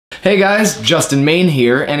Hey guys, Justin Main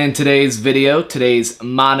here, and in today's video, today's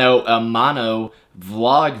Mano A Mano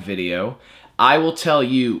vlog video, I will tell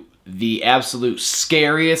you the absolute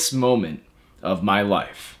scariest moment of my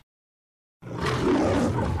life.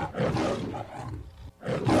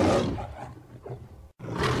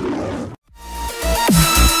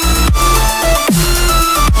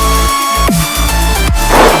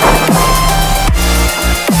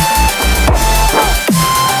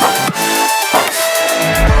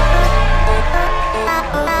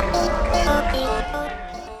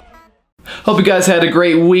 Hope you guys had a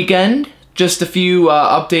great weekend. Just a few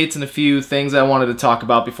updates and a few things I wanted to talk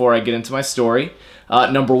about before I get into my story.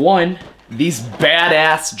 Number one, these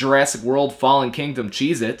badass Jurassic World Fallen Kingdom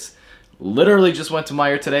Cheez-Its. Literally just went to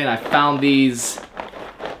Meijer today and I found these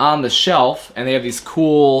on the shelf, and they have these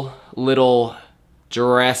cool little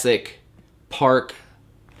Jurassic Park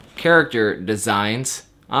character designs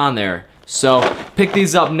on there. So pick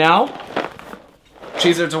these up now.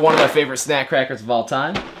 Cheez-Its are one of my favorite snack crackers of all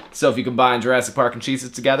time. So if you combine Jurassic Park and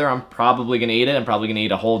Cheez-Its together, I'm probably going to eat it. I'm probably going to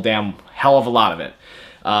eat a whole damn hell of a lot of it.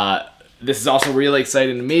 This is also really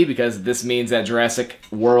exciting to me because this means that Jurassic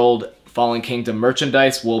World Fallen Kingdom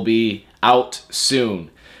merchandise will be out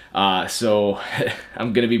soon. So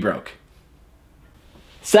I'm going to be broke.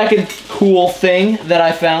 Second cool thing that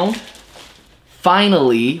I found,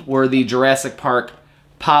 finally, were the Jurassic Park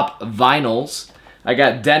Pop Vinyls. I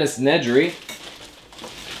got Dennis Nedry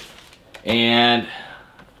and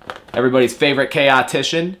everybody's favorite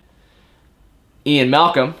chaotician, Ian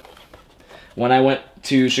Malcolm, when I went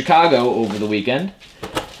to Chicago over the weekend.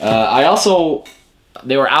 They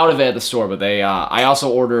were out of it at the store, but I also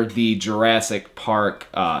ordered the Jurassic Park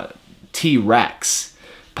T-Rex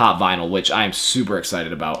pop vinyl, which I am super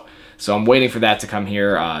excited about. So I'm waiting for that to come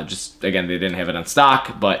here. Just, again, they didn't have it on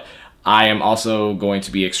stock, but I am also going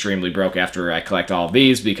to be extremely broke after I collect all of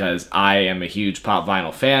these because I am a huge pop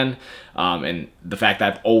vinyl fan. And the fact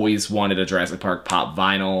that I've always wanted a Jurassic Park pop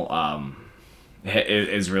vinyl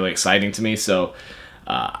is really exciting to me. So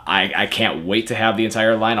I can't wait to have the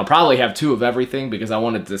entire line. I'll probably have two of everything because I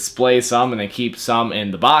want to display some and then keep some in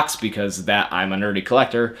the box because I'm a nerdy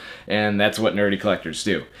collector, and that's what nerdy collectors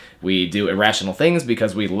do. We do irrational things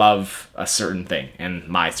because we love a certain thing, and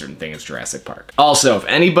my certain thing is Jurassic Park. Also, if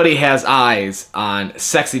anybody has eyes on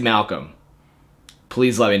Sexy Malcolm,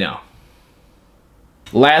 please let me know.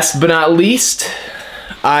 Last but not least,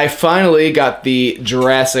 I finally got the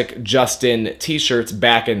Jurassic Justin t-shirts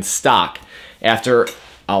back in stock after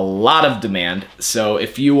a lot of demand. So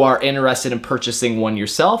if you are interested in purchasing one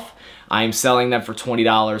yourself, I'm selling them for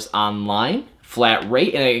 $20 online, flat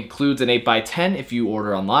rate, and it includes an 8x10 if you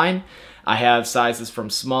order online. I have sizes from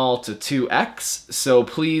small to 2X, so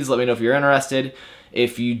please let me know if you're interested.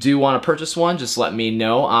 If you do want to purchase one, just let me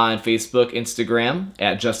know on Facebook, Instagram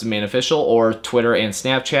at JustinMainOfficial, or Twitter and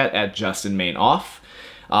Snapchat at JustinMainOff.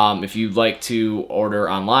 If you'd like to order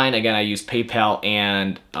online, again, I use PayPal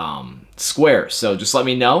and Square, so just let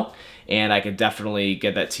me know, and I could definitely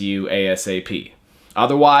get that to you ASAP.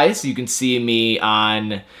 Otherwise, you can see me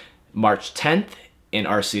on March 10th in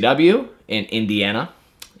RCW in Indiana.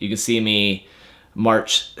 You can see me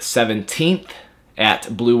March 17th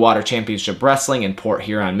at Blue Water Championship Wrestling in Port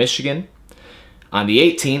Huron, Michigan. On the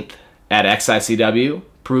 18th at XICW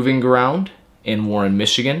Proving Ground in Warren,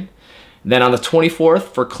 Michigan. Then on the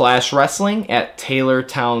 24th for Clash Wrestling at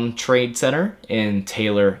Taylortown Trade Center in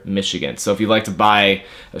Taylor, Michigan. So if you'd like to buy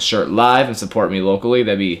a shirt live and support me locally,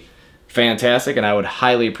 that'd be fantastic, and I would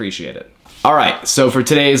highly appreciate it. All right, so for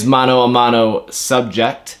today's Mano A Mano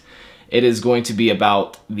subject, it is going to be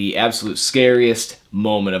about the absolute scariest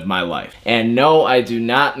moment of my life. And no, I do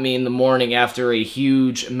not mean the morning after a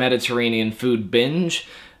huge Mediterranean food binge.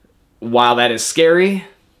 While that is scary,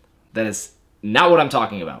 that is not what I'm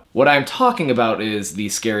talking about. What I'm talking about is the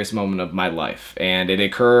scariest moment of my life, and it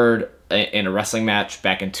occurred in a wrestling match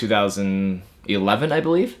back in 2011, I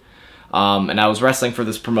believe. And I was wrestling for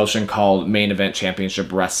this promotion called Main Event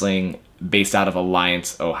Championship Wrestling based out of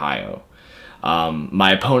Alliance, Ohio.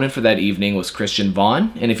 My opponent for that evening was Christian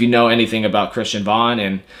Vaughn, and if you know anything about Christian Vaughn,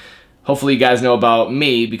 and hopefully you guys know about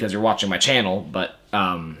me because you're watching my channel, but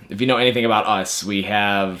if you know anything about us, we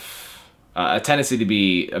have a tendency to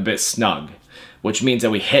be a bit snug, which means that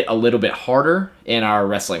we hit a little bit harder in our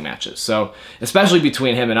wrestling matches. So especially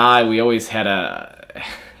between him and I, we always had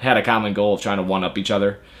a common goal of trying to one-up each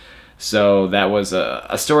other. So that was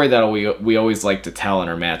a story that we always like to tell in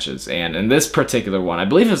our matches. And in this particular one, I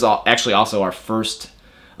believe it was actually also our first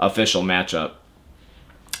official matchup.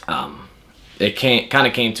 It kind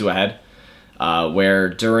of came to a head. where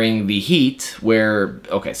during the heat,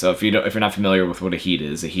 okay, so if you're not familiar with what a heat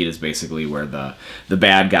is basically where the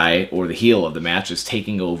bad guy or the heel of the match is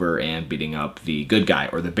taking over and beating up the good guy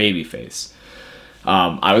or the baby face.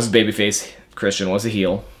 I was a baby face, Christian was a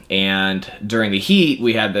heel, and during the heat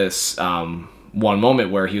we had this one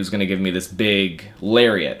moment where he was going to give me this big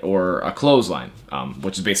lariat or a clothesline,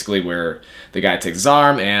 which is basically where the guy takes his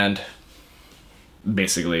arm and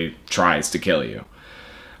basically tries to kill you.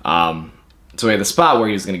 So we had the spot where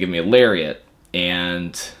he was going to give me a lariat,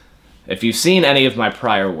 and if you've seen any of my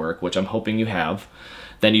prior work, which I'm hoping you have,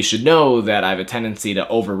 then you should know that I have a tendency to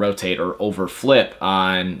over-rotate or over-flip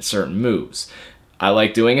on certain moves. I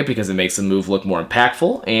like doing it because it makes the move look more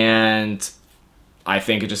impactful, and I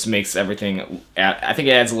think it just makes everything, I think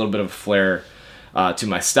it adds a little bit of flair to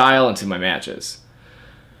my style and to my matches.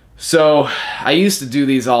 So I used to do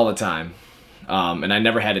these all the time, and I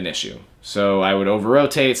never had an issue. So I would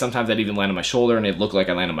over-rotate, sometimes I'd even land on my shoulder and it'd look like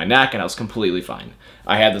I landed on my neck, and I was completely fine.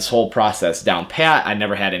 I had this whole process down pat, I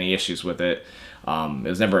never had any issues with it. It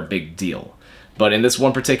was never a big deal. But in this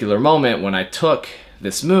one particular moment, when I took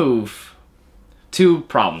this move, two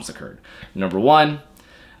problems occurred. Number one,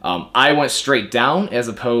 I went straight down as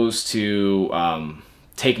opposed to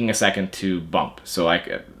taking a second to bump. So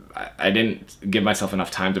I didn't give myself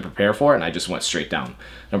enough time to prepare for it, and I just went straight down.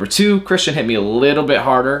 Number two, Christian hit me a little bit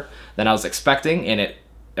harder than I was expecting, and it,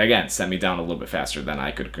 again, sent me down a little bit faster than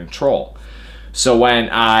I could control. So when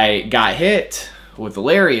I got hit with the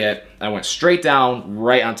lariat, I went straight down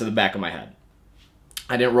right onto the back of my head.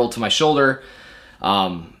 I didn't roll to my shoulder,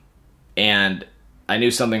 and I knew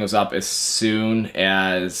something was up as soon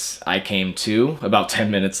as I came to, about 10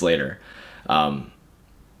 minutes later.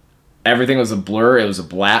 Everything was a blur. It was a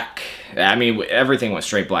black. I mean, everything went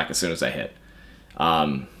straight black as soon as I hit.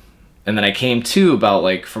 And then I came to about,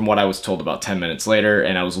 like, from what I was told, about 10 minutes later,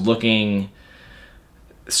 and I was looking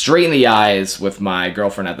straight in the eyes with my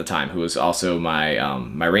girlfriend at the time, who was also my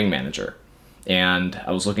my ring manager. And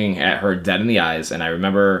I was looking at her dead in the eyes, and I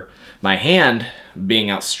remember my hand being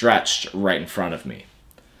outstretched right in front of me.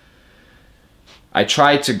 I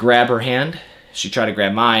tried to grab her hand. She tried to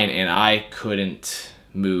grab mine, and I couldn't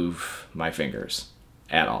move my fingers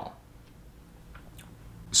at all.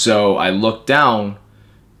 So I looked down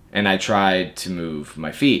and I tried to move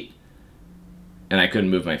my feet, and I couldn't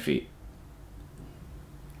move my feet.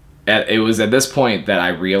 It was at this point that I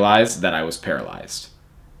realized that I was paralyzed.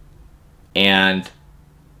 And,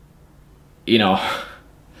 you know,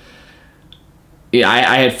 yeah,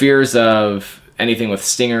 I had fears of anything with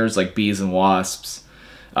stingers like bees and wasps,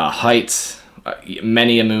 heights,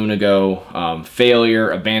 many a moon ago,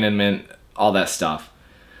 failure, abandonment, all that stuff.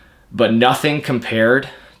 But nothing compared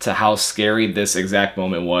to how scary this exact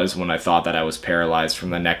moment was when I thought that I was paralyzed from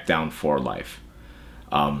the neck down for life.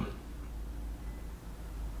 I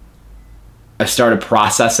started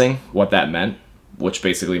processing what that meant, which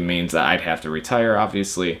basically means that I'd have to retire,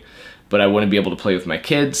 obviously, but I wouldn't be able to play with my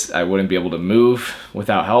kids. I wouldn't be able to move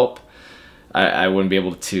without help. I wouldn't be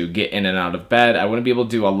able to get in and out of bed. I wouldn't be able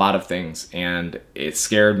to do a lot of things, and it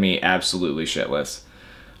scared me absolutely shitless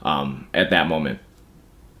at that moment,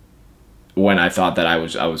 when I thought that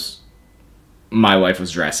my life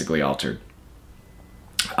was drastically altered.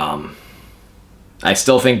 I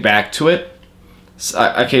still think back to it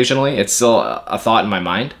occasionally. It's still a thought in my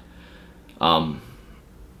mind,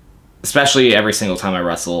 especially every single time I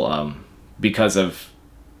wrestle, because of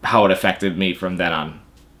how it affected me from then on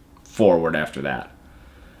forward after that.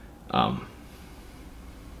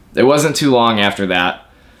 It wasn't too long after that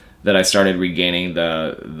I started regaining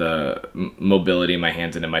the mobility in my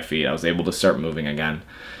hands and in my feet. I was able to start moving again.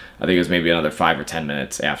 I think it was maybe another 5 or 10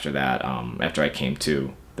 minutes after that, after I came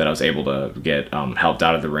to, that I was able to get helped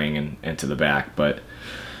out of the ring and to the back. But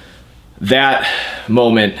that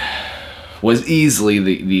moment was easily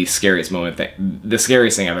the scariest moment, the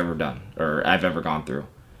scariest thing I've ever done, or I've ever gone through.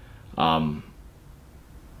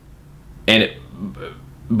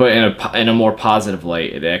 But in a more positive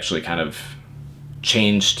light, it actually kind of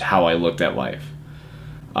changed how I looked at life.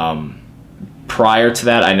 Prior to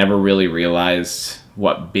that, I never really realized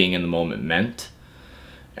what being in the moment meant.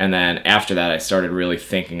 And then after that, I started really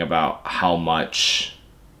thinking about how much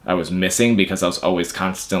I was missing, because I was always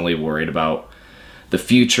constantly worried about the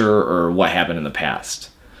future or what happened in the past.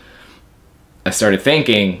 I started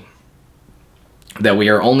thinking that we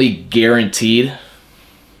are only guaranteed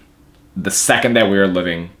the second that we are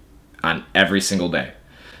living on every single day.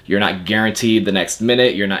 You're not guaranteed the next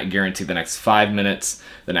minute. You're not guaranteed the next 5 minutes,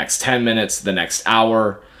 the next 10 minutes, the next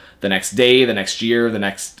hour, the next day, the next year, the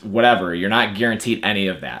next whatever. You're not guaranteed any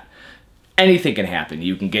of that. anything can happen.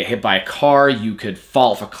 You can get hit by a car, you could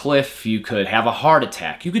fall off a cliff, you could have a heart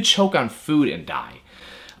attack, you could choke on food and die.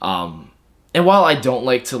 And while I don't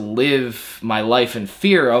like to live my life in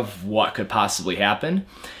fear of what could possibly happen,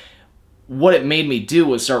 what it made me do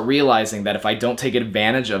was start realizing that if I don't take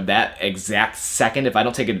advantage of that exact second, if I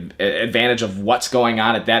don't take advantage of what's going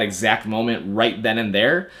on at that exact moment right then and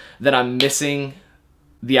there, then I'm missing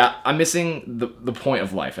the point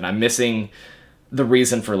of life, and I'm missing the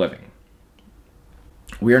reason for living.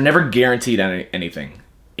 We are never guaranteed anything,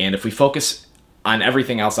 and if we focus on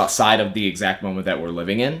everything else outside of the exact moment that we're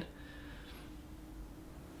living in,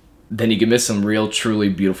 then you can miss some real, truly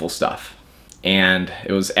beautiful stuff. And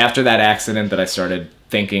it was after that accident that I started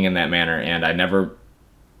thinking in that manner, and I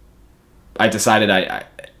decided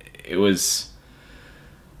it was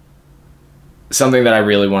something that I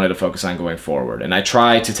really wanted to focus on going forward. And I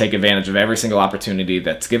try to take advantage of every single opportunity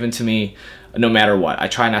that's given to me, no matter what. I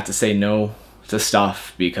try not to say no to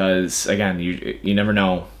stuff because, again, you never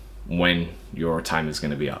know when your time is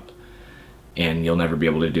going to be up, and you'll never be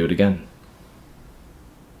able to do it again.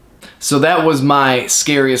 So that was my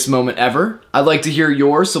scariest moment ever. I'd like to hear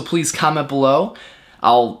yours, so please comment below.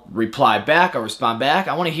 I'll reply back, I'll respond back.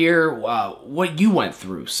 I want to hear what you went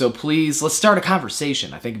through. So please, let's start a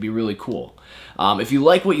conversation. I think it'd be really cool. If you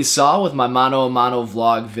like what you saw with my Mano A Mano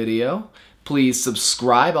vlog video, please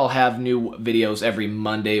subscribe. I'll have new videos every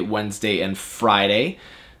Monday, Wednesday, and Friday.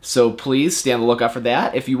 So please stay on the lookout for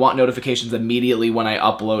that. If you want notifications immediately when I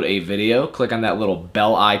upload a video, click on that little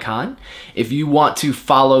bell icon. If you want to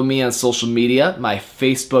follow me on social media, my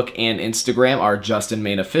Facebook and Instagram are Justin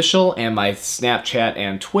Main Official, and my Snapchat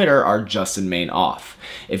and Twitter are Justin Main Off.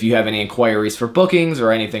 If you have any inquiries for bookings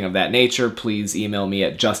or anything of that nature, please email me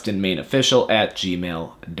at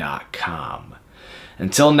justinmainofficial@gmail.com.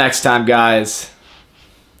 Until next time, guys,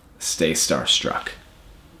 stay starstruck.